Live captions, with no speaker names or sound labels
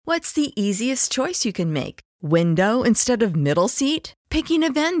What's the easiest choice you can make? Window instead of middle seat? Picking a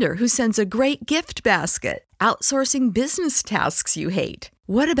vendor who sends a great gift basket? Outsourcing business tasks you hate?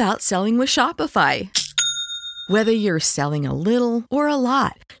 What about selling with Shopify? Whether you're selling a little or a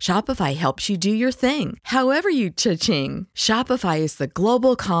lot, Shopify helps you do your thing, however you cha-ching. Shopify is the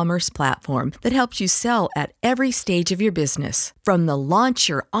global commerce platform that helps you sell at every stage of your business. From the launch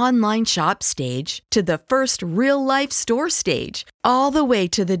your online shop stage to the first real-life store stage, all the way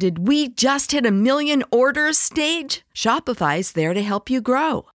to the did we just hit a million orders stage. Shopify's there to help you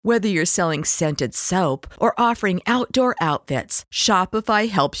grow. Whether you're selling scented soap or offering outdoor outfits, Shopify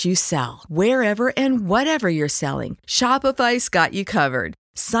helps you sell. Wherever and whatever you're selling, Shopify's got you covered.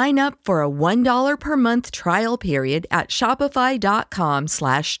 Sign up for a $1 per month trial period at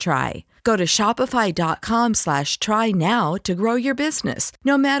shopify.com/try. Go to shopify.com/try now to grow your business,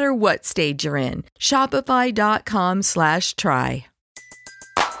 no matter what stage you're in. Shopify.com/try.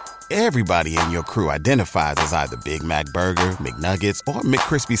 Everybody in your crew identifies as either Big Mac Burger, McNuggets, or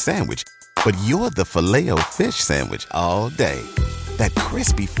McCrispy Sandwich. But you're the Filet-O-Fish Sandwich all day. That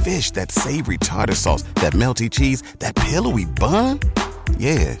crispy fish, that savory tartar sauce, that melty cheese, that pillowy bun.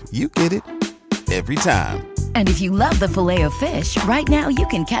 Yeah, you get it. Every time. And if you love the Filet-O-Fish, right now you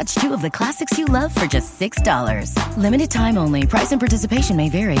can catch two of the classics you love for just $6. Limited time only. Price and participation may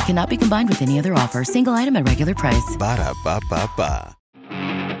vary. Cannot be combined with any other offer. Single item at regular price. Ba-da-ba-ba-ba.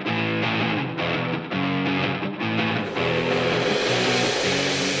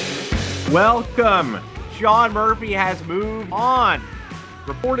 Welcome. Sean Murphy has moved on,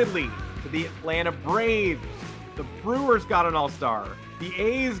 reportedly, to the Atlanta Braves. The Brewers got an all-star. The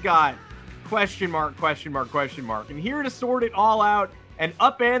A's got question mark. And here to sort it all out and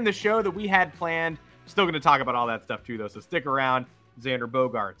upend the show that we had planned. Still going to talk about all that stuff too, though, so stick around. Xander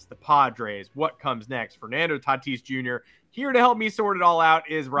Bogaerts, the Padres, what comes next? Fernando Tatis Jr. Here to help me sort it all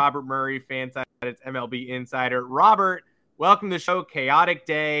out is Robert Murray, FanSided's MLB insider. Robert, welcome to the show. Chaotic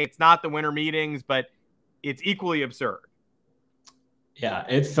day. It's not the winter meetings, but it's equally absurd. Yeah,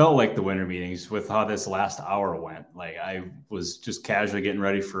 it felt like the winter meetings with how this last hour went. Like I was just casually getting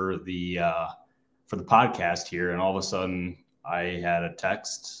ready for the podcast here, and all of a sudden I had a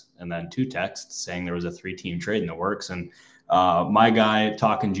text and then two texts saying there was a 3-team trade in the works. And my guy,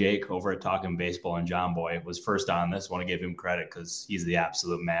 Talking Jake over at Talking Baseball and John Boy, was first on this. Want to give him credit because he's the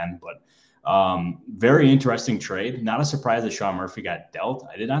absolute man. But very interesting trade. Not a surprise that Sean Murphy got dealt.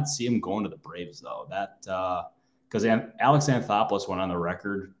 I did not see him going to the Braves though. That because Alex Anthopoulos went on the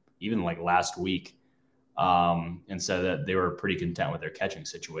record even like last week and said that they were pretty content with their catching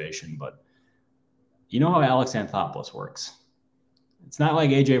situation. But you know how Alex Anthopoulos works. It's not like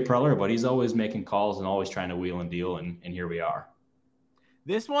AJ Preller, but he's always making calls and always trying to wheel and deal. And here we are.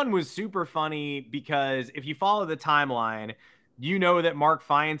 This one was super funny because if you follow the timeline, you know that Mark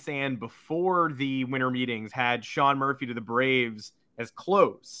Feinsand before the winter meetings had Sean Murphy to the Braves as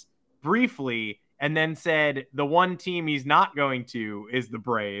close briefly, and then said the one team he's not going to is the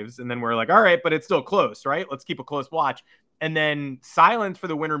Braves. And then we're like, all right, but it's still close, right? Let's keep a close watch. And then silence for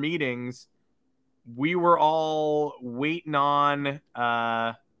the winter meetings. We were all waiting on,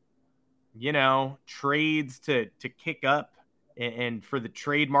 trades to kick up and for the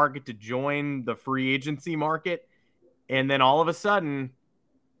trade market to join the free agency market. And then all of a sudden,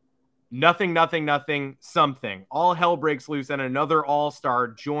 nothing, something. All hell breaks loose and another all-star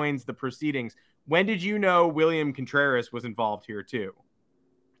joins the proceedings. When did you know William Contreras was involved here too?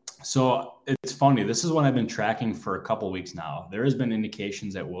 So it's funny. This is what I've been tracking for a couple of weeks now. There has been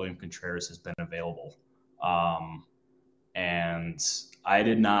indications that William Contreras has been available. And I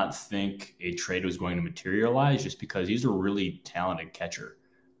did not think a trade was going to materialize just because he's a really talented catcher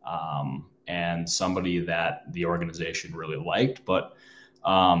and somebody that the organization really liked. But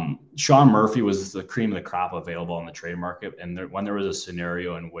Sean Murphy was the cream of the crop available on the trade market. And when there was a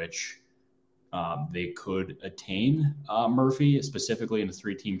scenario in which they could attain Murphy, specifically in a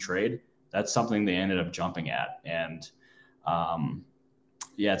 3-team trade, that's something they ended up jumping at. And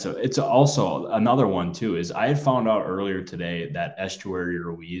it's also another one too, is I had found out earlier today that Estuary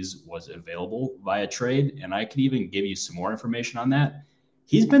Ruiz was available via trade. And I could even give you some more information on that.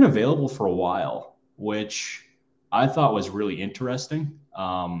 He's been available for a while, which I thought was really interesting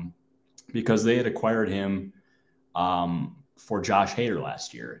because they had acquired him for Josh Hader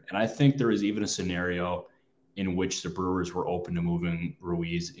last year. And I think there is even a scenario in which the Brewers were open to moving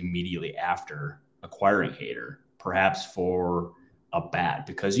Ruiz immediately after acquiring Hader, perhaps for a bat,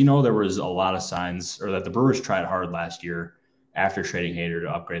 because, there was a lot of signs, or that the Brewers tried hard last year after trading Hader to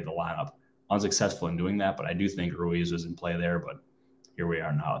upgrade the lineup. Unsuccessful in doing that, but I do think Ruiz was in play there. But here we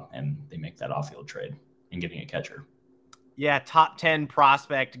are now, and they make that off-field trade and getting a catcher. Yeah, top 10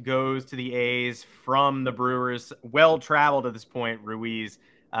 prospect goes to the A's from the Brewers. Well traveled at this point, Ruiz.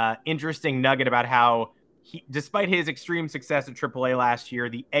 Interesting nugget about how despite his extreme success at AAA last year,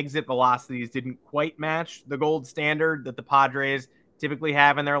 the exit velocities didn't quite match the gold standard that the Padres typically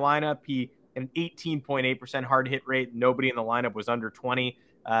have in their lineup. He had an 18.8% hard hit rate. Nobody in the lineup was under 20.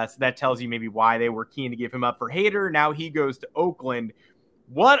 So that tells you maybe why they were keen to give him up for Hader. Now he goes to Oakland.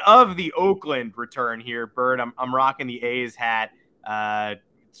 What of the Oakland return here, Bird? I'm rocking the A's hat.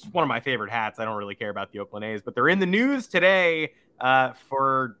 It's one of my favorite hats. I don't really care about the Oakland A's, but they're in the news today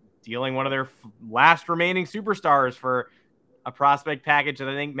for dealing one of their last remaining superstars for a prospect package that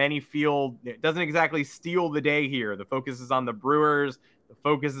I think many feel it doesn't exactly steal the day here. The focus is on the Brewers. The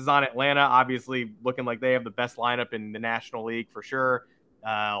focus is on Atlanta, obviously looking like they have the best lineup in the National League for sure,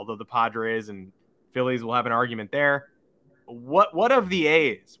 although the Padres and Phillies will have an argument there. What of the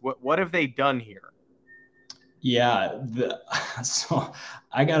A's? What have they done here? Yeah, so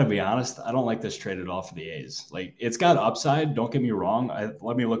I got to be honest. I don't like this trade at all for the A's. Like, it's got upside. Don't get me wrong.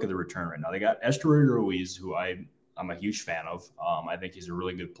 Let me look at the return right now. They got Esteury Ruiz, who I'm a huge fan of. I think he's a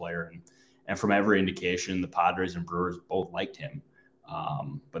really good player, and from every indication, the Padres and Brewers both liked him.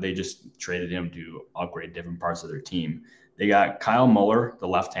 But they just traded him to upgrade different parts of their team. They got Kyle Muller, the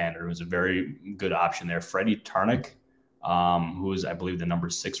left-hander, who's a very good option there. Freddie Tarnick, who is, I believe, the number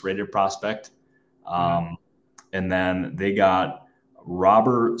 6 rated prospect. And then they got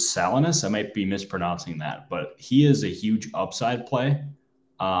Robert Salinas. I might be mispronouncing that, but he is a huge upside play.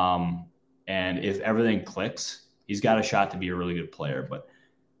 And if everything clicks, he's got a shot to be a really good player. But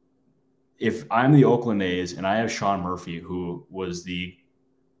if I'm the Oakland A's and I have Sean Murphy, who was the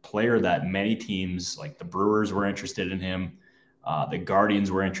player that many teams like the Brewers were interested in him, the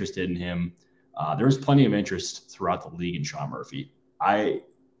Guardians were interested in him. There was plenty of interest throughout the league in Sean Murphy. I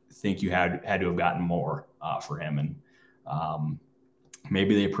think you had to have gotten more for him. And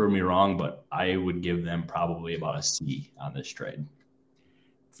maybe they proved me wrong, but I would give them probably about a C on this trade.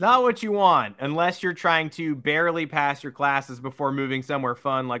 It's not what you want unless you're trying to barely pass your classes before moving somewhere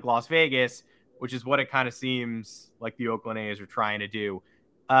fun like Las Vegas, which is what it kind of seems like the Oakland A's are trying to do.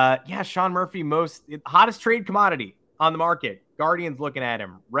 Yeah, Sean Murphy, hottest trade commodity on the market. Guardians looking at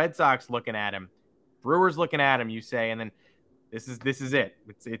him, Red Sox looking at him, Brewers looking at him, you say, and then this is it.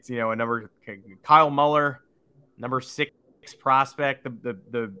 It's a number Kyle Muller, number 6 prospect.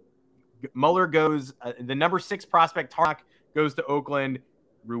 The Muller goes the number 6 prospect Tarnock goes to Oakland.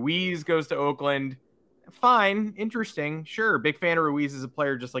 Ruiz goes to Oakland. Fine, interesting, sure. Big fan of Ruiz as a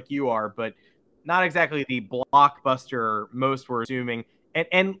player, just like you are, but not exactly the blockbuster most were assuming.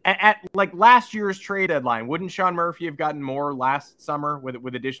 And at like last year's trade deadline, wouldn't Sean Murphy have gotten more last summer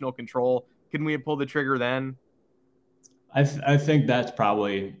with additional control? Couldn't we have pulled the trigger then? I think that's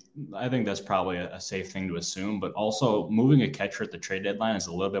probably a safe thing to assume, but also moving a catcher at the trade deadline is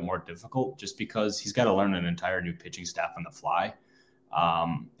a little bit more difficult just because he's got to learn an entire new pitching staff on the fly.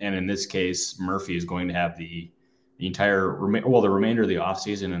 And in this case, Murphy is going to have the remainder of the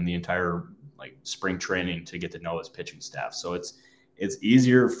offseason and the entire spring training to get to know his pitching staff. So it's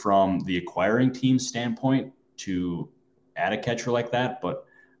easier from the acquiring team's standpoint to add a catcher like that, but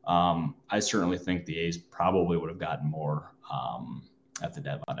I certainly think the A's probably would have gotten more at the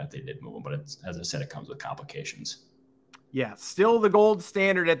deadline if they did move him. But as I said, it comes with complications. Yeah, still the gold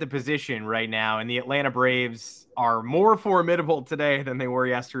standard at the position right now. And the Atlanta Braves are more formidable today than they were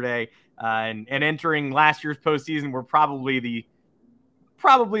yesterday. And entering last year's postseason, were probably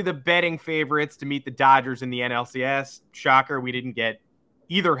the betting favorites to meet the Dodgers in the NLCS. Shocker, we didn't get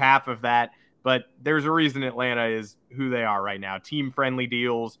either half of that. But there's a reason Atlanta is who they are right now. Team-friendly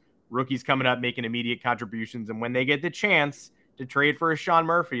deals, rookies coming up making immediate contributions. And when they get the chance to trade for a Sean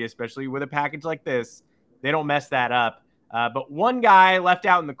Murphy, especially with a package like this, they don't mess that up. But one guy left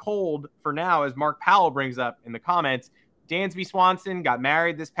out in the cold for now, as Mark Powell brings up in the comments, Dansby Swanson got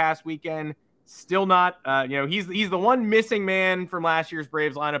married this past weekend. Still not, he's the one missing man from last year's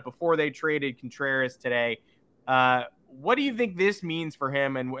Braves lineup before they traded Contreras today. What do you think this means for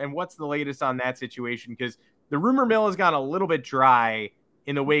him, and what's the latest on that situation? Because the rumor mill has gone a little bit dry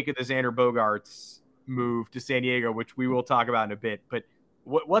in the wake of the Xander Bogaerts move to San Diego, which we will talk about in a bit. But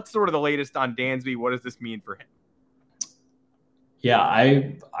what's sort of the latest on Dansby? What does this mean for him? Yeah,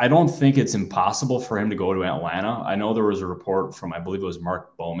 I don't think it's impossible for him to go to Atlanta. I know there was a report from, I believe it was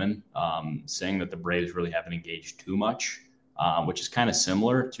Mark Bowman, saying that the Braves really haven't engaged too much, which is kind of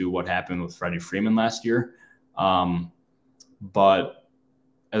similar to what happened with Freddie Freeman last year. But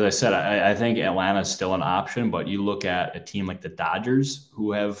as I said, I think Atlanta is still an option, but you look at a team like the Dodgers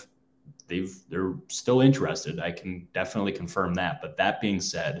who they're still interested. I can definitely confirm that. But that being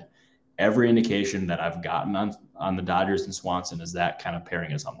said, every indication that I've gotten on the Dodgers and Swanson is that kind of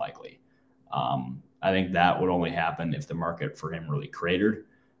pairing is unlikely. I think that would only happen if the market for him really cratered.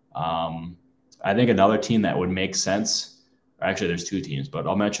 I think another team that would make sense, actually there's two teams, but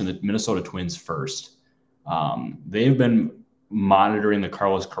I'll mention the Minnesota Twins first. They've been monitoring the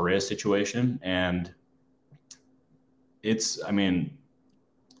Carlos Correa situation, and it's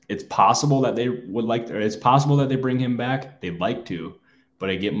possible that they would it's possible that they bring him back. They'd like to, but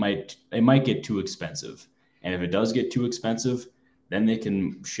it might get too expensive. And if it does get too expensive, then they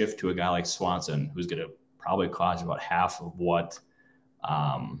can shift to a guy like Swanson, who's going to probably cost about half of what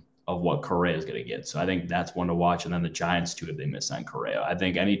Correa is going to get. So I think that's one to watch. And then the Giants too, if they miss on Correa. I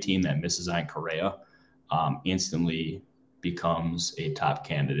think any team that misses on Correa instantly becomes a top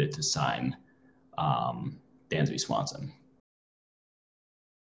candidate to sign Dansby Swanson.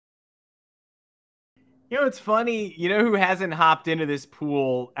 You know, it's funny. You know who hasn't hopped into this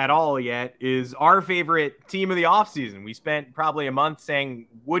pool at all yet is our favorite team of the offseason. We spent probably a month saying,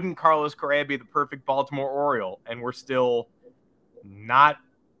 wouldn't Carlos Correa be the perfect Baltimore Oriole? And we're still not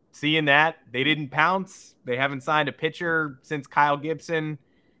seeing that. They didn't pounce. They haven't signed a pitcher since Kyle Gibson.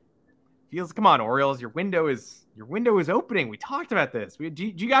 Come on, Orioles, your window is opening. We talked about this. Do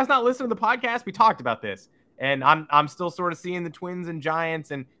you guys not listen to the podcast? We talked about this. And I'm still sort of seeing the Twins and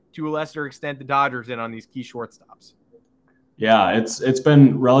Giants and to a lesser extent the Dodgers in on these key shortstops. Yeah, it's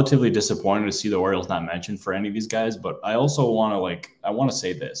been relatively disappointing to see the Orioles not mentioned for any of these guys, but I also want to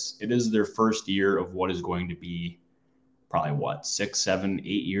say this. It is their first year of what is going to be probably 6, 7, 8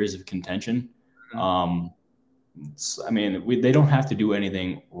 years of contention. They don't have to do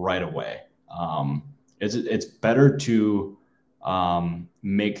anything right away. It's better to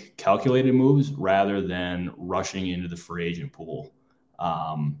make calculated moves rather than rushing into the free agent pool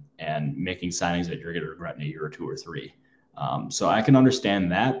and making signings that you're going to regret in a year or 2 or 3. So I can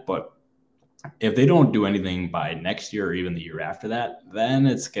understand that, but if they don't do anything by next year or even the year after that, then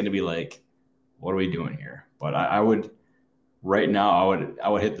it's going to be like, what are we doing here? But I would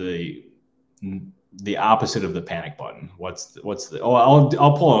hit the opposite of the panic button.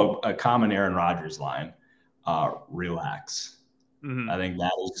 I'll pull a common Aaron Rodgers line. Relax. Mm-hmm. I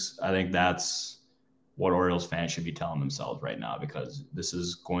think that's what Orioles fans should be telling themselves right now, because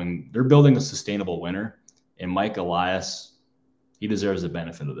they're building a sustainable winner, and Mike Elias, he deserves the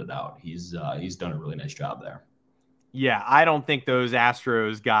benefit of the doubt. He's done a really nice job there. Yeah, I don't think those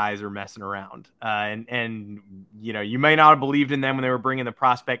Astros guys are messing around. And you may not have believed in them when they were bringing the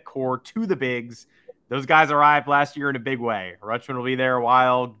prospect core to the bigs. Those guys arrived last year in a big way. Rutschman will be there a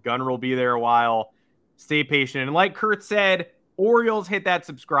while. Gunnar will be there a while. Stay patient. And like Kurt said, Orioles, hit that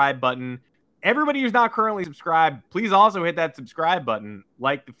subscribe button. Everybody who's not currently subscribed, please also hit that subscribe button.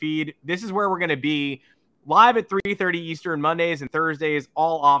 Like the feed. This is where we're going to be live at 3:30 Eastern, Mondays and Thursdays,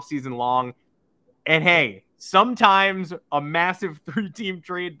 all off season long. And hey, sometimes a massive 3-team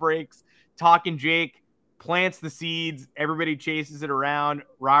trade breaks. Talking Jake plants the seeds. Everybody chases it around.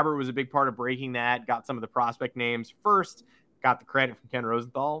 Robert was a big part of breaking that. Got some of the prospect names first. Got the credit from Ken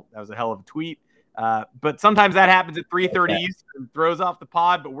Rosenthal. That was a hell of a tweet. But sometimes that happens at 3:30 Eastern, throws off the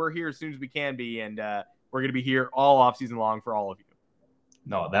pod. But we're here as soon as we can be, and we're going to be here all off season long for all of you.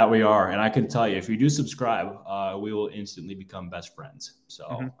 No, that we are. And I can tell you, if you do subscribe, we will instantly become best friends.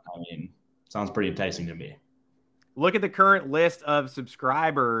 So, sounds pretty enticing to me. Look at the current list of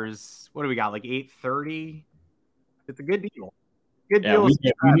subscribers. What do we got? Like 830? It's a good deal. Good deal. We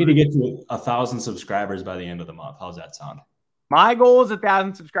need to get to 1,000 subscribers by the end of the month. How's that sound? My goal is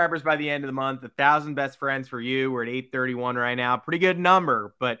 1,000 subscribers by the end of the month. 1,000 best friends for you. We're at 831 right now. Pretty good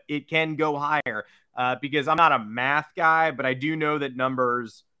number, but it can go higher because I'm not a math guy, but I do know that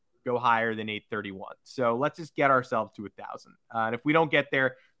numbers go higher than 831. So let's just get ourselves to 1,000. And if we don't get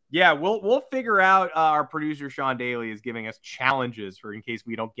there, yeah, we'll figure out. Our producer Sean Daly is giving us challenges for in case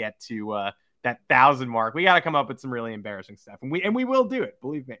we don't get to that 1,000 mark. We got to come up with some really embarrassing stuff, and we will do it.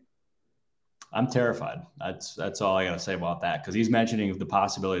 Believe me. I'm terrified. That's all I got to say about that, because he's mentioning the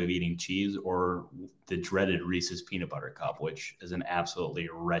possibility of eating cheese or the dreaded Reese's peanut butter cup, which is an absolutely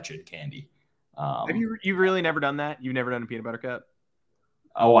wretched candy. Have you really never done that? You've never done a peanut butter cup?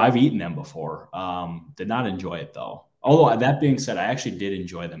 Oh, I've eaten them before. Did not enjoy it though. Although that being said, I actually did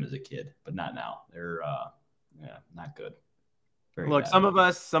enjoy them as a kid, but not now. They're not good. Look, some of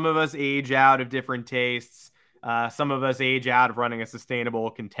us age out of different tastes. Some of us age out of running a sustainable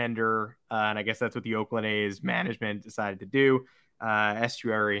contender, and I guess that's what the Oakland A's management decided to do.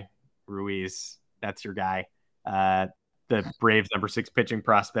 Estuary Ruiz, that's your guy. The Braves #6 pitching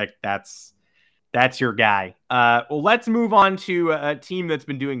prospect, that's your guy. Well, let's move on to a team that's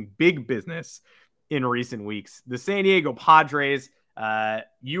been doing big business in recent weeks. The San Diego Padres,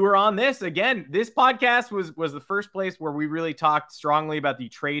 You were on this again. This podcast was the first place where we really talked strongly about the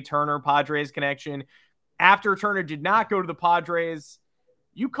Trey Turner Padres connection. After Turner did not go to the Padres,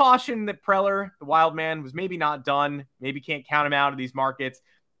 you cautioned that Preller, the wild man, was maybe not done. Maybe can't count him out of these markets.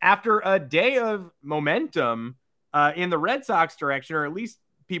 After a day of momentum in the Red Sox direction, or at least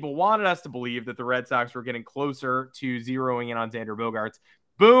people wanted us to believe that the Red Sox were getting closer to zeroing in on Xander Bogaerts.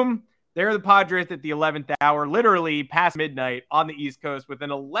 Boom. They're the Padres at the 11th hour, literally past midnight on the East Coast with an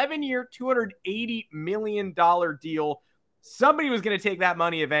 11-year, $280 million deal. Somebody was going to take that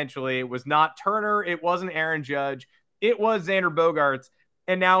money eventually. It was not Turner. It wasn't Aaron Judge. It was Xander Bogaerts.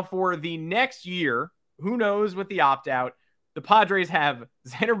 And now for the next year, who knows with the opt-out, the Padres have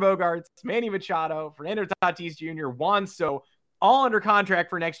Xander Bogaerts, Manny Machado, Fernando Tatis Jr., Juan Soto, all under contract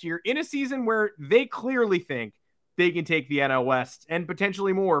for next year in a season where they clearly think they can take the NL West and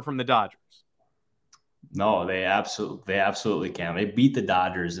potentially more from the Dodgers. No, they absolutely can. They beat the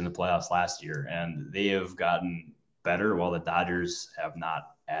Dodgers in the playoffs last year, and they have gotten better while the Dodgers have not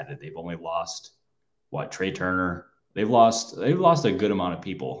added. They've only lost Trey Turner. They've lost a good amount of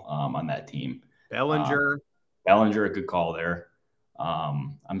people on that team. Bellinger, a good call there.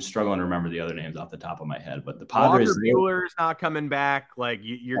 I'm struggling to remember the other names off the top of my head, but the Padres. Walker Buehler's not coming back. Like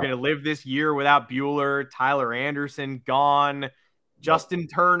you're going to live this year without Buehler. Tyler Anderson gone. Justin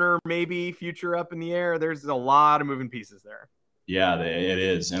Turner maybe future up in the air. There's a lot of moving pieces there. Yeah, it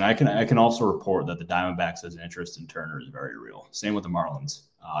is, and I can also report that the Diamondbacks' interest in Turner is very real. Same with the Marlins.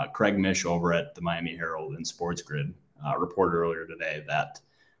 Craig Mish over at the Miami Herald and Sports Grid reported earlier today that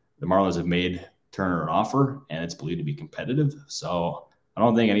the Marlins have made Turner an offer, and it's believed to be competitive. So I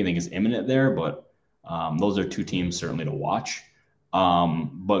don't think anything is imminent there, but those are two teams certainly to watch.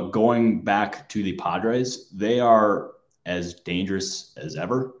 But going back to the Padres, they are as dangerous as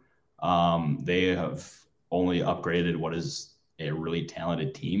ever. They have only upgraded what is a really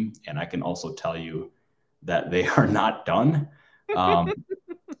talented team, and I can also tell you that they are not done.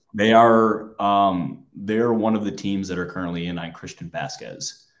 They're one of the teams that are currently in on Christian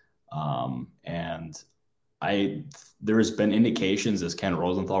Vasquez. And there has been indications, as Ken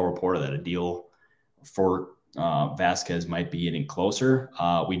Rosenthal reported, that a deal for Vasquez might be getting closer.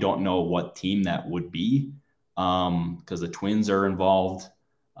 We don't know what team that would be because the Twins are involved.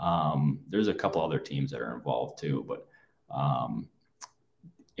 There's a couple other teams that are involved too, but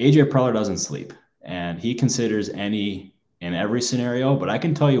AJ Preller doesn't sleep, and he considers any and every scenario. But I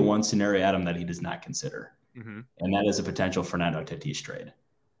can tell you one scenario, Adam, that he does not consider, and that is a potential Fernando Tatis trade.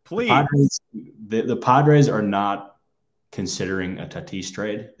 Please. The Padres are not considering a Tatis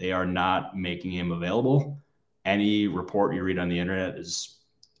trade. They are not making him available. Any report you read on the internet is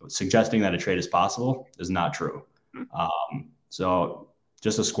suggesting that a trade is possible is not true. So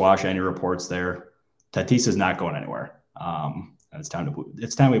just to squash any reports there, Tatis is not going anywhere. It's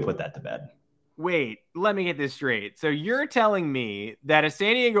time we put that to bed. Wait, let me get this straight. So you're telling me that a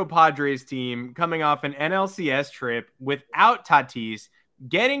San Diego Padres team coming off an NLCS trip without Tatis,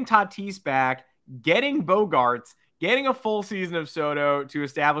 getting Tatis back, getting Bogaerts, getting a full season of Soto to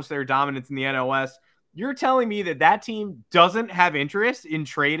establish their dominance in the NL West, you're telling me that team doesn't have interest in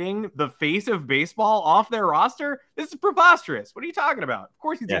trading the face of baseball off their roster? This is preposterous. What are you talking about? Of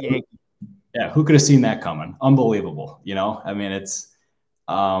course he's a Yankee. Yeah, who could have seen that coming? Unbelievable. I mean, it's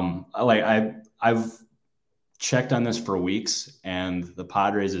I've checked on this for weeks, and the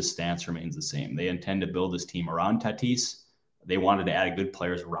Padres' stance remains the same. They intend to build this team around Tatis. They wanted to add good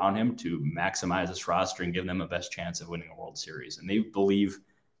players around him to maximize this roster and give them the best chance of winning a World Series. And they believe,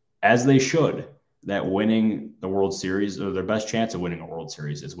 as they should, that winning the World Series, or their best chance of winning a World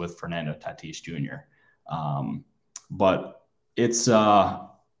Series, is with Fernando Tatis Jr. But it's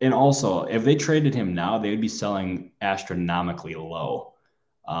and also, if they traded him now, they would be selling astronomically low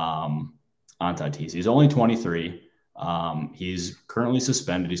on Tatis. He's only 23. He's currently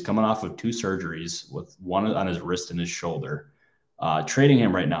suspended. He's coming off of 2 surgeries, with one on his wrist and his shoulder. Trading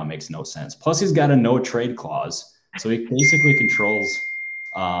him right now makes no sense. Plus, he's got a no trade clause, so he basically controls.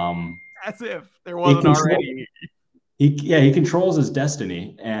 As if there wasn't already. He controls his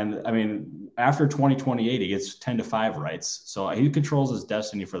destiny, and I mean, after 2028, he gets 10-5 rights, so he controls his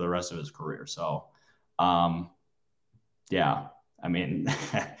destiny for the rest of his career. So, yeah. I mean,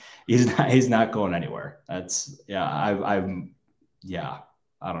 he's not going anywhere. I don't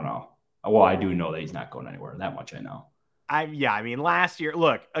know. Well, I do know that he's not going anywhere. That much I know. I mean, last year,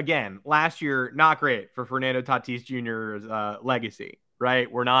 not great for Fernando Tatis Jr.'s legacy,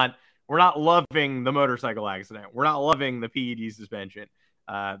 right? We're not loving the motorcycle accident. We're not loving the PED suspension.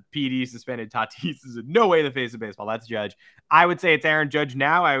 PED suspended Tatis is in no way the face of baseball. That's Judge. I would say it's Aaron Judge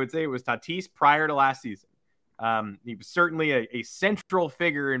now. I would say it was Tatis prior to last season. He was certainly a central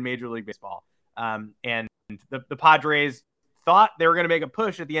figure in Major League Baseball. And the Padres thought they were going to make a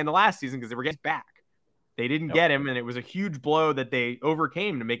push at the end of last season because they were getting back. They didn't get him, and it was a huge blow that they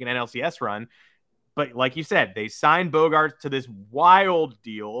overcame to make an NLCS run. But like you said, they signed Bogaerts to this wild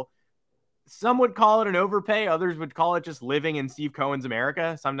deal. Some would call it an overpay. Others would call it just living in Steve Cohen's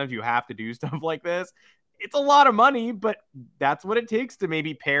America. Sometimes you have to do stuff like this. It's a lot of money, but that's what it takes to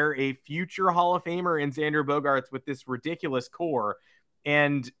maybe pair a future Hall of Famer in Xander Bogaerts with this ridiculous core.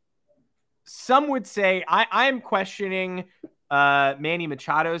 And some would say I'm questioning Manny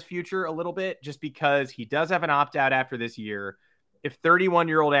Machado's future a little bit, just because he does have an opt-out after this year. If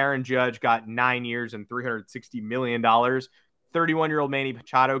 31-year-old Aaron Judge got 9 years and $360 million, 31-year-old Manny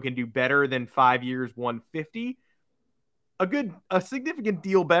Machado can do better than 5 years, 150. A significant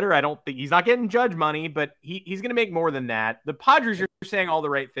deal better. I don't think he's not getting Judge money, but he's going to make more than that. The Padres are saying all the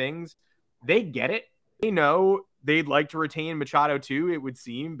right things. They get it. They know they'd like to retain Machado too, it would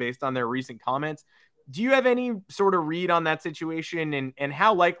seem, based on their recent comments. Do you have any sort of read on that situation? And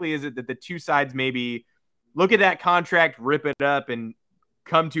how likely is it that the two sides maybe look at that contract, rip it up, and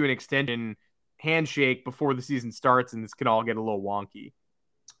come to an extension handshake before the season starts, and this could all get a little wonky?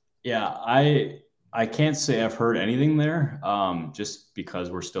 Yeah, I can't say I've heard anything there, just because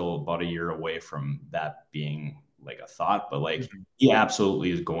we're still about a year away from that being like a thought. But like, he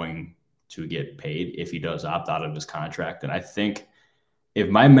absolutely is going to get paid if he does opt out of his contract. And I think, if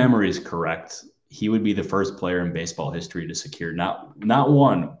my memory is correct, he would be the first player in baseball history to secure not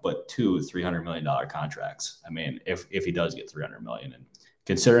one, but two $300 million contracts. I mean, if he does get $300 million, and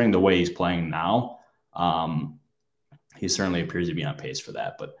considering the way he's playing now, he certainly appears to be on pace for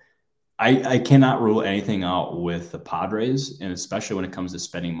that. But I cannot rule anything out with the Padres, and especially when it comes to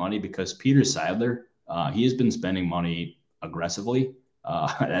spending money, because Peter Seidler, he has been spending money aggressively,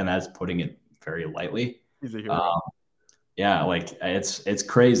 and that's putting it very lightly. He's a hero. Yeah, like it's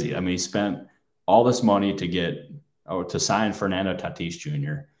crazy. I mean, he spent all this money to sign Fernando Tatis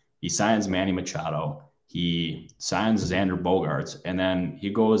Jr. He signs Manny Machado. He signs Xander Bogaerts, and then he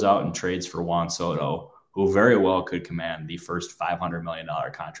goes out and trades for Juan Soto, who very well could command the first $500 million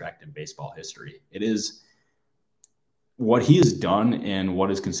contract in baseball history. It is what he has done in what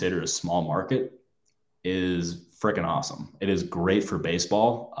is considered a small market is freaking awesome. It is great for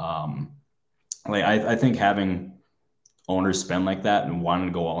baseball. I think having owners spend like that and wanting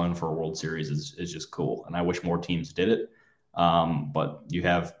to go all in for a World Series is just cool. And I wish more teams did it. But you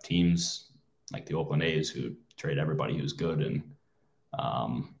have teams like the Oakland A's who trade everybody who's good, and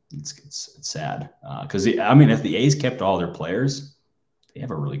it's sad. Because if the A's kept all their players, they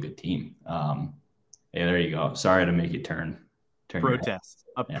have a really good team. Yeah, there you go. Sorry to make you turn protest.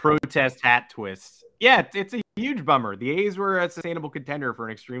 Protest hat twist. Yeah, it's a huge bummer. The A's were a sustainable contender for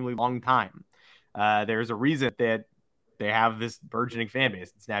an extremely long time. There's a reason that they have this burgeoning fan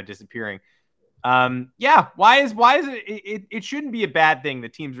base. It's now disappearing. Why is it? It shouldn't be a bad thing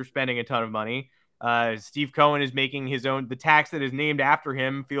that teams are spending a ton of money. Steve Cohen is making the tax that is named after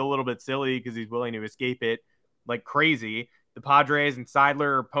him feel a little bit silly because he's willing to escape it like crazy. The Padres and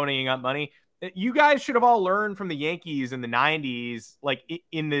Seidler are ponying up money. You guys should have all learned from the Yankees in the 90s, like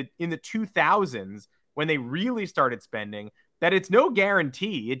in the 2000s, when they really started spending, that it's no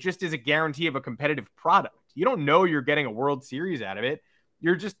guarantee. It just is a guarantee of a competitive product. You don't know you're getting a World Series out of it.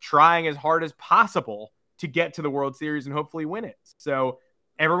 You're just trying as hard as possible to get to the World Series and hopefully win it. So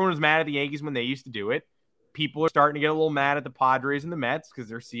everyone was mad at the Yankees when they used to do it. People are starting to get a little mad at the Padres and the Mets because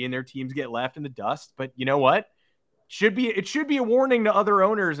they're seeing their teams get left in the dust. But you know what? It should be a warning to other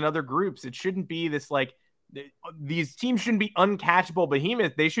owners and other groups. It shouldn't be this like these teams shouldn't be uncatchable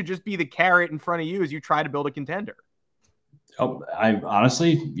behemoths. They should just be the carrot in front of you as you try to build a contender. Oh,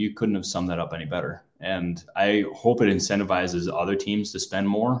 honestly, you couldn't have summed that up any better. And I hope it incentivizes other teams to spend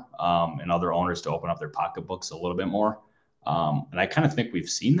more, and other owners to open up their pocketbooks a little bit more. And I kind of think we've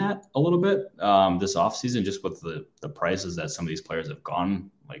seen that a little bit this offseason, just with the prices that some of these players have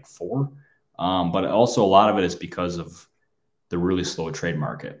gone like for. But also a lot of it is because of the really slow trade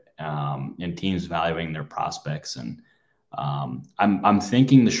market, and teams valuing their prospects. And I'm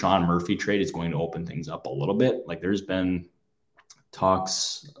thinking the Sean Murphy trade is going to open things up a little bit. Like, there's been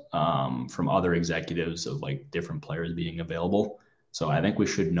talks from other executives of like different players being available. So I think we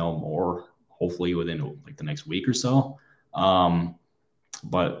should know more, hopefully within like the next week or so.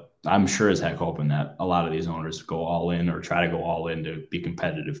 But I'm sure as heck hoping that a lot of these owners go all in or try to go all in to be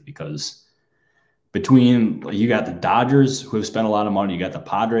competitive, because between you got the Dodgers who have spent a lot of money, you got the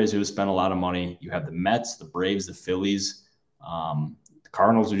Padres who have spent a lot of money, you have the Mets, the Braves, the Phillies, the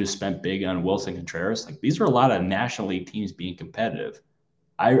Cardinals who just spent big on Wilson Contreras. Like, these are a lot of National League teams being competitive.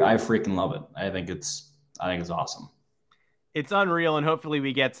 I freaking love it. I think it's I think it's awesome. It's unreal, and hopefully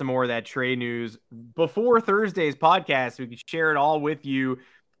we get some more of that trade news before Thursday's podcast. We can share it all with you.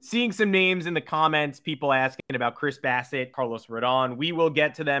 Seeing some names in the comments, people asking about Chris Bassett, Carlos Rodon. We will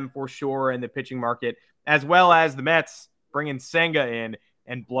get to them for sure in the pitching market, as well as the Mets bringing Senga in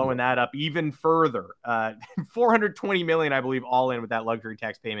and blowing that up even further. $420 million, I believe, all in with that luxury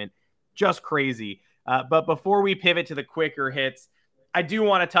tax payment. Just crazy. But before we pivot to the quicker hits, I do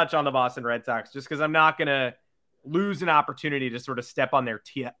want to touch on the Boston Red Sox, just because I'm not going to lose an opportunity to sort of step on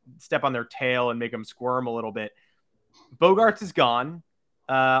their tail and make them squirm a little bit. Bogaerts is gone.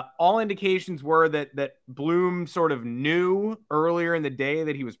 All indications were that Bloom sort of knew earlier in the day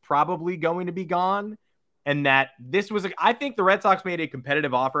that he was probably going to be gone, and that this was I think the Red Sox made a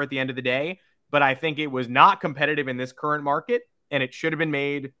competitive offer at the end of the day, but I think it was not competitive in this current market, and it should have been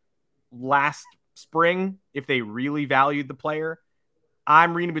made last spring if they really valued the player.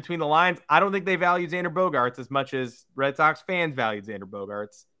 I'm reading between the lines. I don't think they valued Xander Bogaerts as much as Red Sox fans valued Xander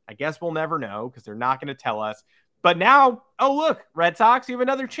Bogaerts. I guess we'll never know because they're not going to tell us. But now, oh, look, Red Sox, you have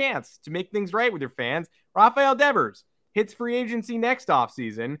another chance to make things right with your fans. Rafael Devers hits free agency next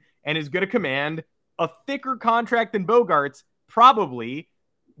offseason and is going to command a thicker contract than Bogaerts, probably.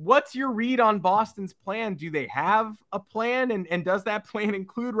 What's your read on Boston's plan? Do they have a plan? And does that plan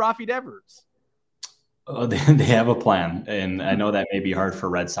include Rafi Devers? They have a plan, and I know that may be hard for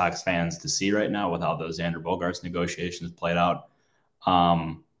Red Sox fans to see right now with how those Xander Bogaerts negotiations played out.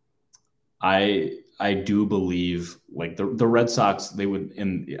 I do believe like the Red Sox, they would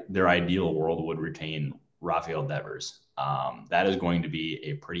in their ideal world would retain Rafael Devers. That is going to be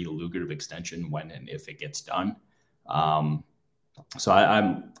a pretty lucrative extension when and if it gets done. So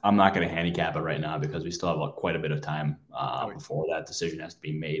I'm not going to handicap it right now because we still have quite a bit of time before that decision has to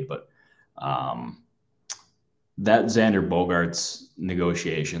be made. But that Xander Bogaerts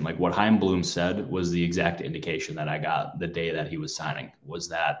negotiation, like what Chaim Bloom said, was the exact indication that I got the day that he was signing. Was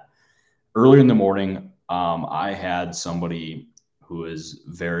that early in the morning, I had somebody who is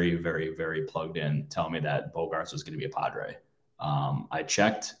very, very, very plugged in tell me that Bogaerts was going to be a Padre. I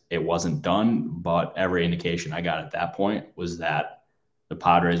checked, it wasn't done, but every indication I got at that point was that the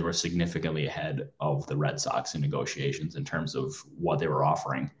Padres were significantly ahead of the Red Sox in negotiations in terms of what they were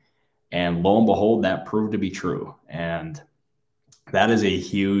offering. And lo and behold, that proved to be true. And that is a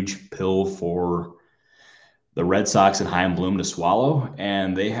huge pill for the Red Sox and Chaim Bloom to swallow,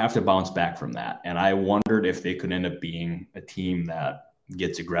 and they have to bounce back from that. And I wondered if they could end up being a team that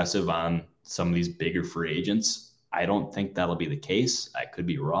gets aggressive on some of these bigger free agents. I don't think that'll be the case. I could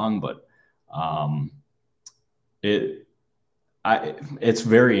be wrong, but it's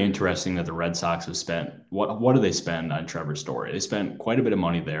very interesting that the Red Sox have spent what do they spend on Trevor Story? They spent quite a bit of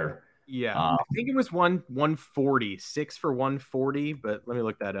money there. Yeah, I think it was 140, 6 for 140, but let me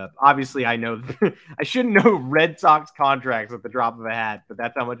look that up. Obviously, I know I shouldn't know Red Sox contracts at the drop of a hat, but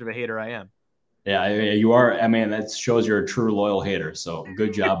that's how much of a hater I am. Yeah, you are. I mean, that shows you're a true loyal hater. So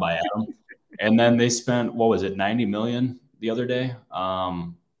good job by Adam. And then they spent, what was it, $90 million the other day?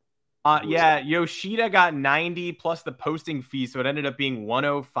 Yeah, Yoshida got 90 plus the posting fee, so it ended up being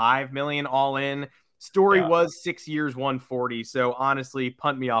 105 million all in. Story was 6 years, 140. So honestly,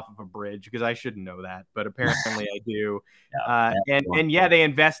 punt me off of a bridge because I shouldn't know that, but apparently I do. They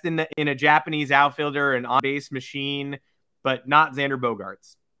invest in a Japanese outfielder, an on-base machine, but not Xander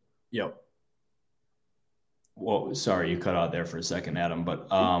Bogaerts. Yep. Well, sorry, you cut out there for a second, Adam, but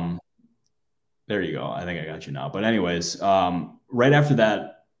there you go. I think I got you now. But anyways, right after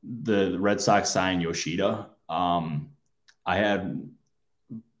that, the Red Sox signed Yoshida. I had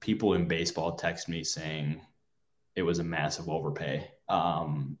people in baseball text me saying it was a massive overpay.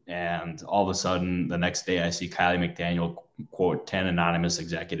 And all of a sudden, the next day, I see Kylie McDaniel quote 10 anonymous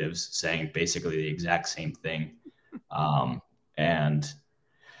executives saying basically the exact same thing. That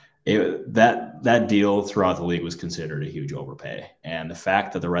deal throughout the league was considered a huge overpay. And the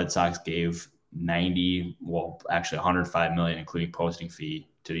fact that the Red Sox gave $105 million, including posting fee,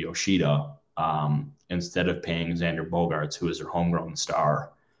 to Yoshida instead of paying Xander Bogaerts, who is their homegrown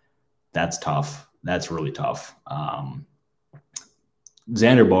star, that's tough. That's really tough. Xander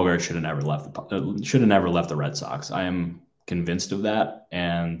Bogaerts should have never left the Red Sox. I am convinced of that,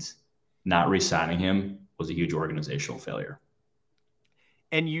 and not re-signing him was a huge organizational failure.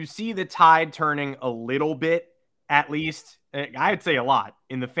 And you see the tide turning a little bit, at least, I'd say a lot,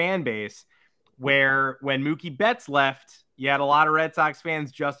 in the fan base, where when Mookie Betts left, you had a lot of Red Sox fans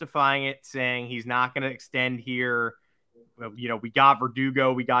justifying it, saying he's not going to extend here. You know, we got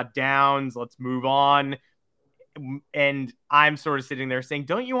Verdugo, we got Downs, let's move on. And I'm sort of sitting there saying,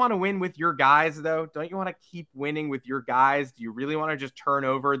 don't you want to win with your guys, though? Don't you want to keep winning with your guys? Do you really want to just turn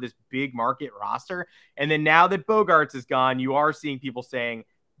over this big market roster? And then now that Bogaerts is gone, you are seeing people saying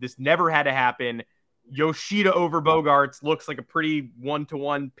this never had to happen. Yoshida over Bogaerts looks like a pretty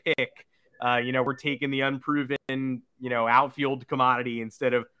one-to-one pick. We're taking the unproven, outfield commodity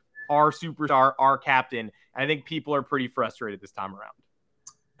instead of our superstar, our captain. I think people are pretty frustrated this time around.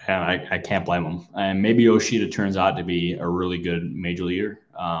 And I can't blame him. And maybe Yoshida turns out to be a really good major leaguer.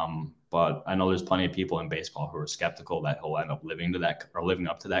 But I know there's plenty of people in baseball who are skeptical that he'll end up living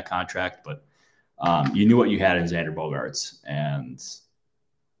up to that contract. But you knew what you had in Xander Bogaerts. And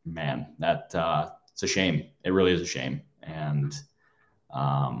man, it's a shame. It really is a shame. And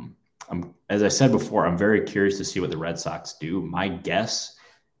as I said before, I'm very curious to see what the Red Sox do. My guess,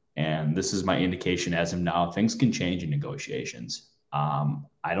 and this is my indication as of now, things can change in negotiations.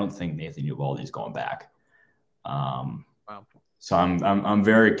 I don't think Nathan Eovaldi is going back. Wow. So I'm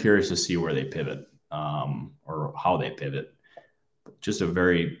very curious to see where they pivot, or how they pivot. Just a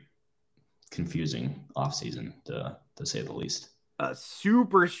very confusing offseason, to say the least. A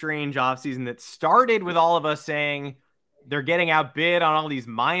super strange offseason that started with all of us saying they're getting outbid on all these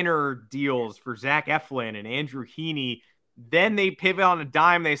minor deals for Zach Eflin and Andrew Heaney. Then they pivot on a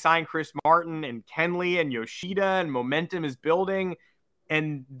dime. They sign Chris Martin and Kenley and Yoshida, and momentum is building.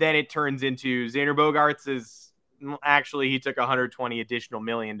 And then it turns into Xander Bogaerts he took $120 additional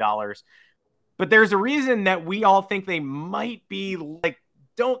million. But there's a reason that we all think they might be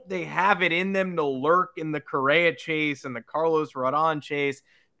don't they have it in them to lurk in the Correa chase and the Carlos Rodon chase?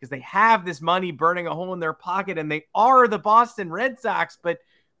 Because they have this money burning a hole in their pocket, and they are the Boston Red Sox. But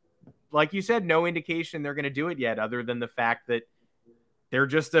like you said, no indication they're going to do it yet, other than the fact that they're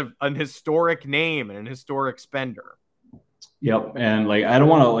just an historic name and an historic spender. Yep. And I don't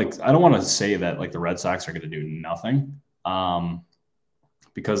want to say that the Red Sox are going to do nothing.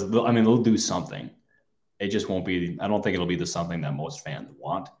 Because they'll do something. It just won't be, I don't think it'll be the something that most fans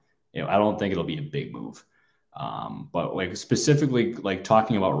want. I don't think it'll be a big move. But specifically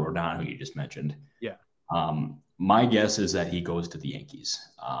talking about Rodon, who you just mentioned. Yeah. My guess is that he goes to the Yankees.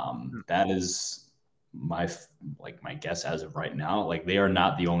 That is my guess as of right now. They are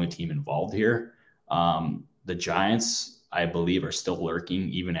not the only team involved here. The Giants, I believe, are still lurking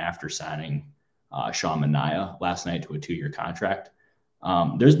even after signing Sean Manaea last night to a 2-year contract.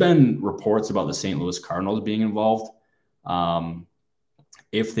 There's been reports about the St. Louis Cardinals being involved.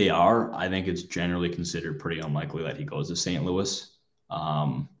 If they are, I think it's generally considered pretty unlikely that he goes to St. Louis.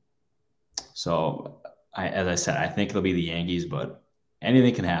 As I said, I think it'll be the Yankees, but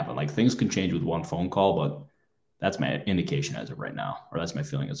anything can happen. Things can change with one phone call, but that's my indication as of right now, or that's my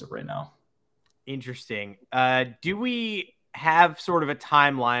feeling as of right now. Interesting. Do we have sort of a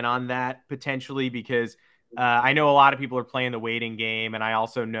timeline on that potentially? Because I know a lot of people are playing the waiting game, and I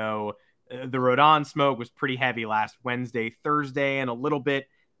also know the Rodon smoke was pretty heavy last Wednesday, Thursday, and a little bit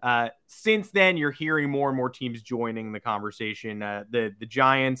since then. You're hearing more and more teams joining the conversation. The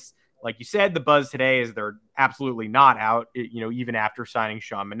Giants, like you said, the buzz today is they're absolutely not out. Even after signing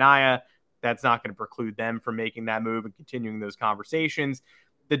Sean Manaea, that's not going to preclude them from making that move and continuing those conversations.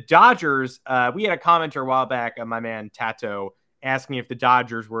 The Dodgers, we had a commenter a while back, my man Tato, asking if the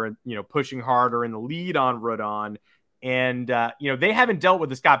Dodgers were, pushing harder in the lead on Rodon. And, they haven't dealt with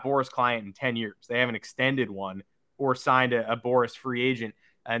the Scott Boras client in 10 years. They haven't extended one or signed a Boras free agent.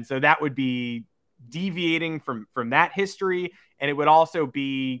 And so that would be deviating from that history. And it would also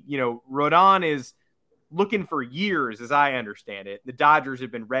be, Rodon is looking for years, as I understand it. The Dodgers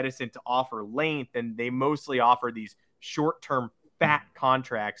have been reticent to offer length, and they mostly offer these short-term fat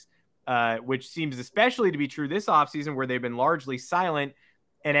contracts, which seems especially to be true this offseason, where they've been largely silent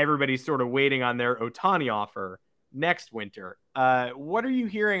and everybody's sort of waiting on their Ohtani offer next winter. What are you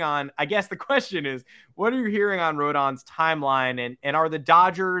hearing on, I guess the question is, what are you hearing on Rodon's timeline, and are the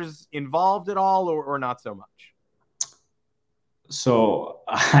Dodgers involved at all or not so much? So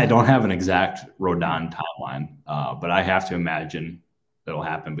I don't have an exact Rodon timeline, but I have to imagine it'll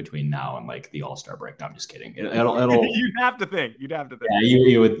happen between now and the All-Star break. No, I'm just kidding. It'll You'd have to think. Yeah,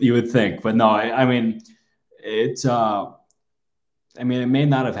 you would think, but no, I mean, it's it may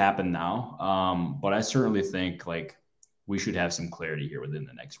not have happened now, but I certainly think we should have some clarity here within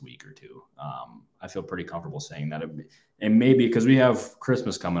the next week or two. I feel pretty comfortable saying that, and maybe because we have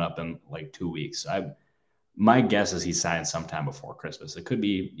Christmas coming up in 2 weeks. My guess is he signed sometime before Christmas. It could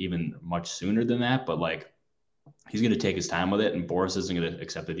be even much sooner than that, but he's going to take his time with it, and Boras isn't going to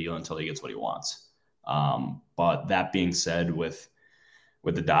accept the deal until he gets what he wants. But that being said, with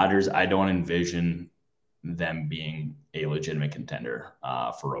the Dodgers, I don't envision them being a legitimate contender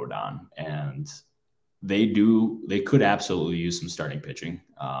for Rodon. And they could absolutely use some starting pitching.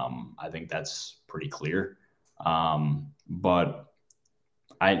 I think that's pretty clear. But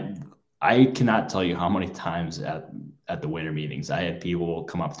I cannot tell you how many times at the winter meetings I had people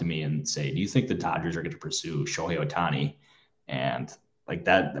come up to me and say, "Do you think the Dodgers are going to pursue Shohei Ohtani?" And like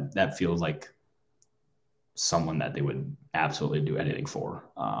that feels like someone that they would absolutely do anything for.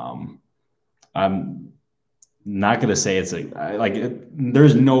 I'm not going to say it's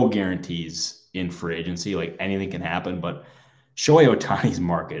there's no guarantees in free agency. Like anything can happen, but Shohei Ohtani's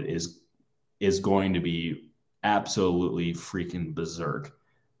market is going to be absolutely freaking berserk.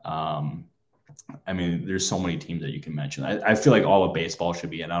 I mean, there's so many teams that you can mention. I feel like all of baseball should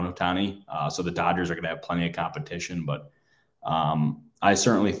be in on Ohtani. So the Dodgers are going to have plenty of competition, but I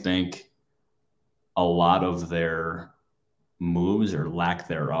certainly think a lot of their moves or lack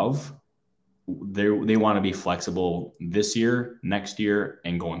thereof, they want to be flexible this year, next year,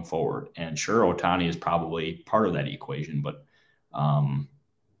 and going forward. And sure, Ohtani is probably part of that equation, but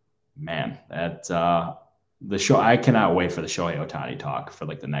man, the show, I cannot wait for the Shohei Ohtani talk for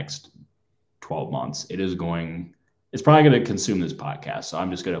like the next 12 months. It's probably going to consume this podcast. So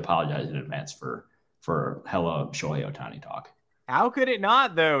I'm just going to apologize in advance for hella Shohei Ohtani talk. How could it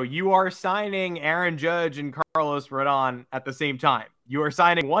not, though? You are signing Aaron Judge and Carlos Rodon at the same time. You are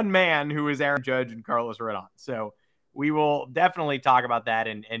signing one man who is Aaron Judge and Carlos Rodon. So we will definitely talk about that.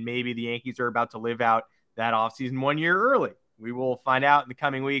 And maybe the Yankees are about to live out that offseason 1 year early. We will find out in the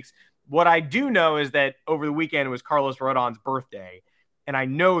coming weeks. What I do know is that over the weekend was Carlos Rodon's birthday. And I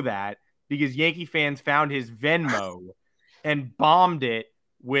know that because Yankee fans found his Venmo and bombed it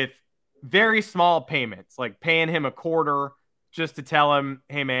with very small payments, like paying him $0.25 just to tell him,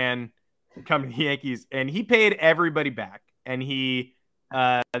 hey, man, come to the Yankees. And he paid everybody back. And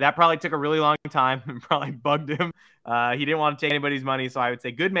that probably took a really long time and probably bugged him. He didn't want to take anybody's money. So I would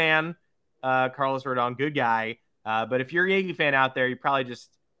say good man, Carlos Rodon, good guy. But if you're a Yankee fan out there, you probably just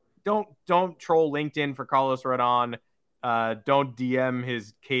don't troll LinkedIn for Carlos Rodon. Don't DM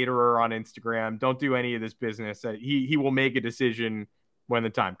his caterer on Instagram. Don't do any of this business. He will make a decision when the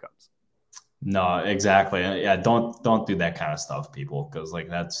time comes. No, exactly. Yeah, don't do that kind of stuff, people, because like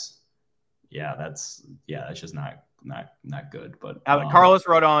that's just not good. But Carlos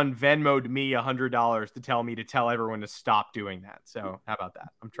Rodon Venmo'd me $100 to tell me to tell everyone to stop doing that. So how about that?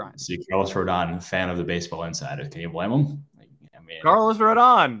 I'm trying. See, Carlos Rodon, fan of the Baseball Insider. Can you blame him? Carlos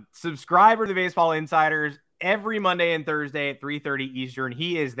Rodon, subscriber to the Baseball Insiders every Monday and Thursday at 3:30 Eastern.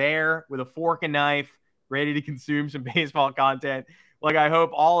 He is there with a fork and knife, ready to consume some baseball content. Like I hope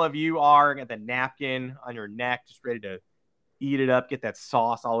all of you are. Got the napkin on your neck, just ready to eat it up. Get that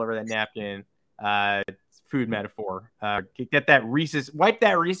sauce all over that napkin. Food metaphor. Get that wipe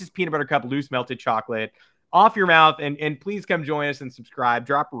that Reese's peanut butter cup loose melted chocolate off your mouth, and please come join us and subscribe.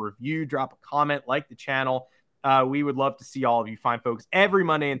 Drop a review, drop a comment, like the channel. We would love to see all of you fine folks every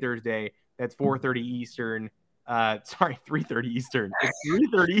Monday and Thursday. That's 4:30 Eastern. 3:30 Eastern. It's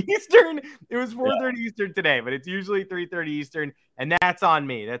 3:30 Eastern. It was 4:30 Eastern today, but it's usually 3:30 Eastern, and that's on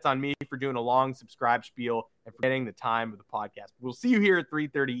me. That's on me for doing a long subscribe spiel and forgetting the time of the podcast. We'll see you here at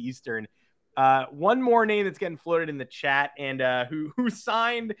 3:30 Eastern. One more name that's getting floated in the chat and who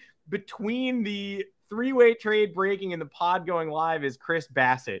signed between the three-way trade breaking and the pod going live is Chris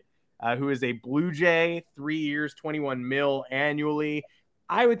Bassett, who is a Blue Jay, 3 years, $21 million annually.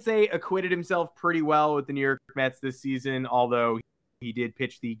 I would say acquitted himself pretty well with the New York Mets this season, although he did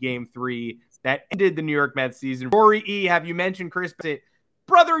pitch the Game 3 that ended the New York Mets season. Rory E., have you mentioned Chris Bassett?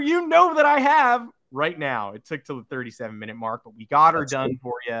 Brother, you know that I have right now. It took till the 37-minute mark, but we got her done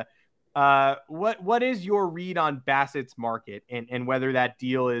for you. What is your read on Bassett's market and whether that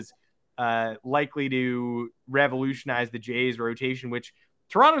deal is likely to revolutionize the Jays rotation, which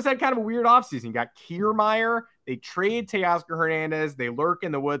Toronto's had kind of a weird offseason. You got Kiermaier. They trade Teoscar Hernandez. They lurk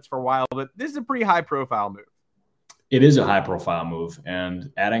in the woods for a while, but this is a pretty high-profile move. It is a high-profile move,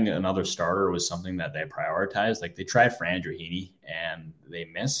 and adding another starter was something that they prioritized. Like, they tried Fran Heaney, and they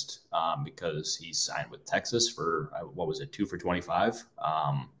missed because he signed with Texas for, 2 for $25.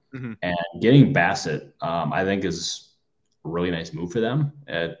 And getting Bassett, I think, is a really nice move for them.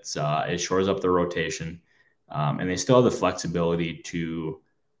 It shores up their rotation. And they still have the flexibility to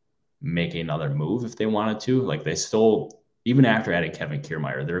make another move if they wanted to. Like they still, even after adding Kevin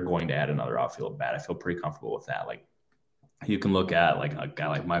Kiermaier, they're going to add another outfield bat. I feel pretty comfortable with that. Like you can look at like a guy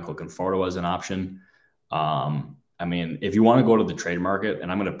like Michael Conforto as an option. I mean, if you want to go to the trade market,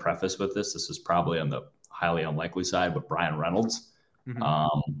 and I'm going to preface with this is probably on the highly unlikely side, but Brian Reynolds,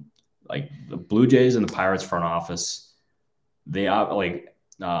 like the Blue Jays and the Pirates front office, they like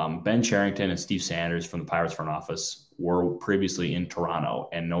Ben Cherington and Steve Sanders from the Pirates front office were previously in Toronto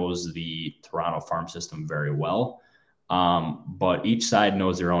and knows the Toronto farm system very well. But each side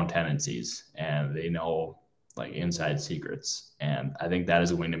knows their own tendencies and they know like inside secrets. And I think that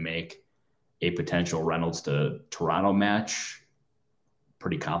is going to make a potential Reynolds to Toronto match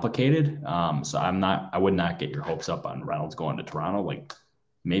pretty complicated. So I would not get your hopes up on Reynolds going to Toronto. Like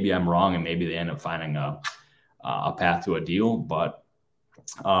maybe I'm wrong and maybe they end up finding a path to a deal. But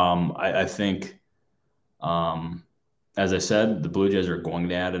I think, as I said, the Blue Jays are going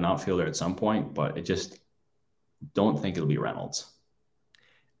to add an outfielder at some point, but I just don't think it'll be Reynolds.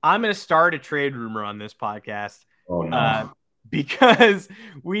 I'm going to start a trade rumor on this podcast. Oh, no. Because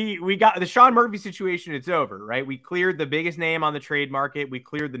we got the Sean Murphy situation. It's over, right? We cleared the biggest name on the trade market. We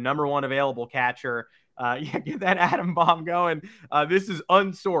cleared the number one available catcher. Get that atom bomb going. This is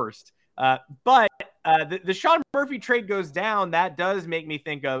unsourced. But the Sean Murphy trade goes down. That does make me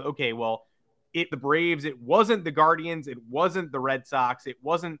think of, okay, well, the Braves, it wasn't the Guardians. It wasn't the Red Sox. It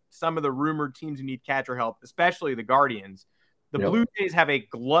wasn't some of the rumored teams who need catcher help, especially the Guardians. The Blue Jays have a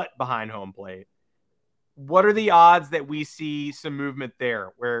glut behind home plate. What are the odds that we see some movement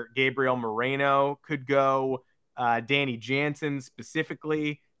there where Gabriel Moreno could go, Danny Jansen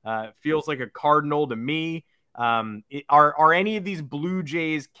specifically? Feels like a Cardinal to me. Are any of these Blue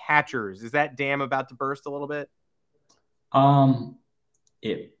Jays catchers? Is that dam about to burst a little bit?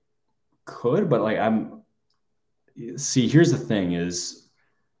 It could, but here's the thing is,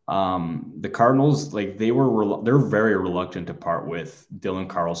 the Cardinals, like they're very reluctant to part with Dylan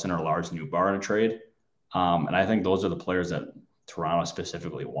Carlson or Lars Nootbaar in a trade. And I think those are the players that Toronto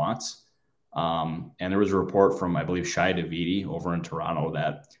specifically wants. And there was a report from, I believe, Shai Davidi over in Toronto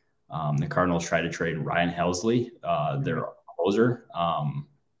that the Cardinals tried to trade Ryan Helsley, their closer,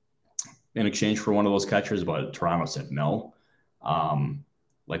 in exchange for one of those catchers, but Toronto said no.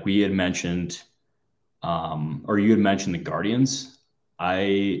 Like we had mentioned, or you had mentioned the Guardians.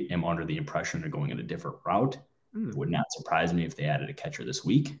 I am under the impression they're going in a different route. It would not surprise me if they added a catcher this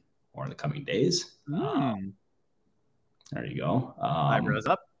week or in the coming days. There you go. Eyebrows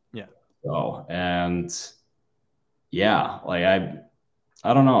up. Yeah. So, and yeah, like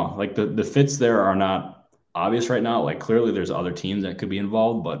I don't know, like the fits there are not obvious right now. Like clearly there's other teams that could be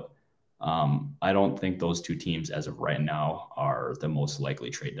involved, but I don't think those two teams as of right now are the most likely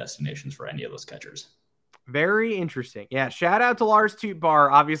trade destinations for any of those catchers. Very interesting. Yeah. Shout out to Lars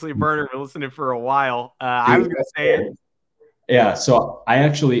Nootbaar. Obviously, Burner, been listening for a while. I was going to say it. Yeah. So I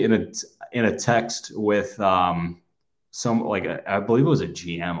actually in a text with some, like, I believe it was a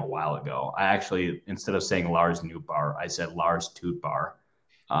GM a while ago. I actually, instead of saying Lars Nootbaar, I said Lars Tootbar.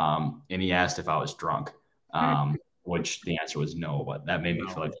 And he asked if I was drunk, which the answer was no, but that made me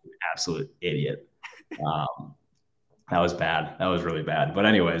feel like an absolute idiot. That was bad. That was really bad. But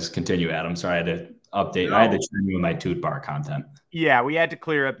anyways, continue, Adam. Sorry, I had to update. No. I had to trim you with my Tootbar content. Yeah, we had to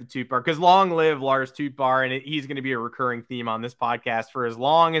clear up the Tootbar because long live Lars Nootbaar, and he's going to be a recurring theme on this podcast for as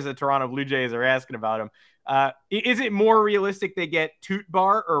long as the Toronto Blue Jays are asking about him. Is it more realistic they get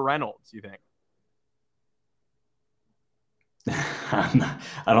Tootbar or Reynolds, you think? I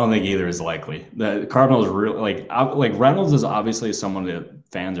don't think either is likely. The Cardinals really like Reynolds is obviously someone that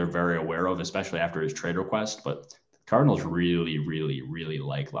fans are very aware of, especially after his trade request. But the Cardinals really, really, really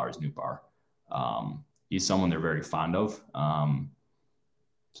like Lars Nootbaar. He's someone they're very fond of.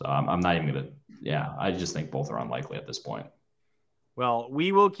 So I'm not even gonna. Yeah, I just think both are unlikely at this point. Well,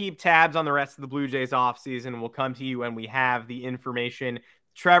 we will keep tabs on the rest of the Blue Jays offseason. We'll come to you when we have the information.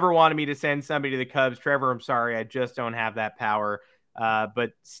 Trevor wanted me to send somebody to the Cubs. Trevor, I'm sorry, I just don't have that power.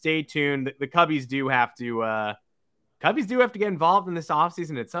 But stay tuned. The Cubbies do have to get involved in this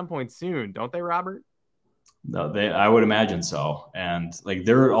offseason at some point soon, don't they, Robert? No, I would imagine so. And like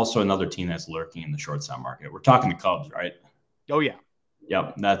they're also another team that's lurking in the shortstop market. We're talking the Cubs, right? Oh yeah.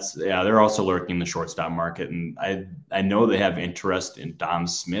 Yep. They're also lurking in the shortstop market. And I know they have interest in Dom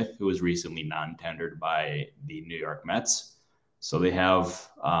Smith, who was recently non-tendered by the New York Mets. So they have,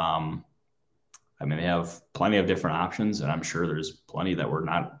 they have plenty of different options, and I'm sure there's plenty that we're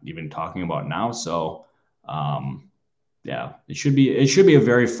not even talking about now. So, it should be a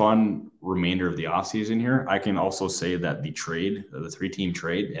very fun remainder of the offseason here. I can also say that the 3-team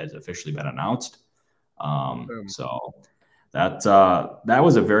trade has officially been announced. So that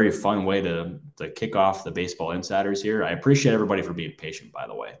was a very fun way to kick off the Baseball Insiders here. I appreciate everybody for being patient, by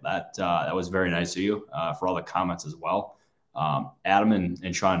the way. That was very nice of you for all the comments as well. Adam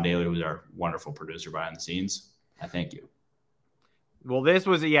and Sean Daly, who's our wonderful producer behind the scenes, I thank you. Well, this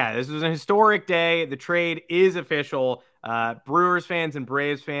was a historic day. The trade is official. Brewers fans and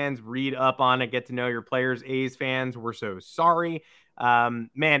Braves fans, read up on it, get to know your players. A's fans, we're so sorry.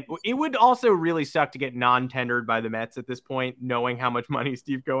 Man, it would also really suck to get non-tendered by the Mets at this point, knowing how much money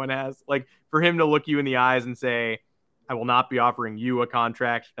Steve Cohen has. Like, for him to look you in the eyes and say, I will not be offering you a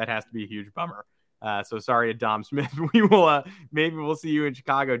contract, that has to be a huge bummer. So sorry to Dom Smith. We will maybe we'll see you in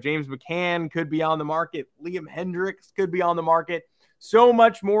Chicago. James McCann could be on the market. Liam Hendricks could be on the market. So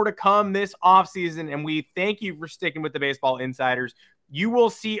much more to come this offseason, and we thank you for sticking with the Baseball Insiders. You will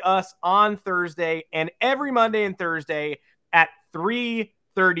see us on Thursday and every Monday and Thursday at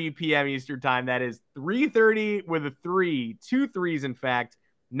 3:30 p.m. Eastern time. That is 3:30 with a 3, 2 3s, in fact,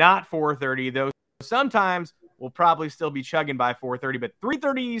 not 4:30, though sometimes we'll probably still be chugging by 4:30, but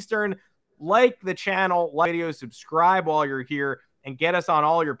 3:30 Eastern. Like the channel, like video, subscribe while you're here, and get us on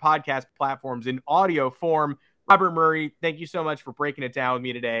all your podcast platforms in audio form. Robert Murray, thank you so much for breaking it down with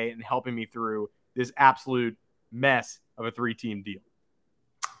me today and helping me through this absolute mess of a 3-team deal.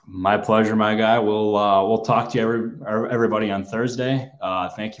 My pleasure, my guy. We'll talk to you everybody on Thursday.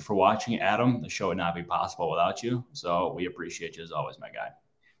 Thank you for watching, Adam. The show would not be possible without you, so we appreciate you as always, my guy.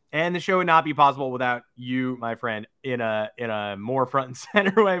 And the show would not be possible without you, my friend, in a more front and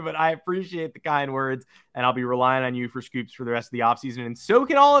center way. But I appreciate the kind words, and I'll be relying on you for scoops for the rest of the offseason. And so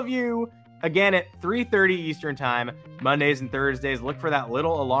can all of you. Again, at 3:30 Eastern time, Mondays and Thursdays. Look for that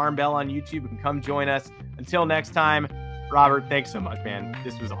little alarm bell on YouTube and come join us. Until next time, Robert, thanks so much, man.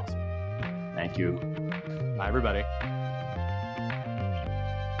 This was awesome. Thank you. Bye, everybody.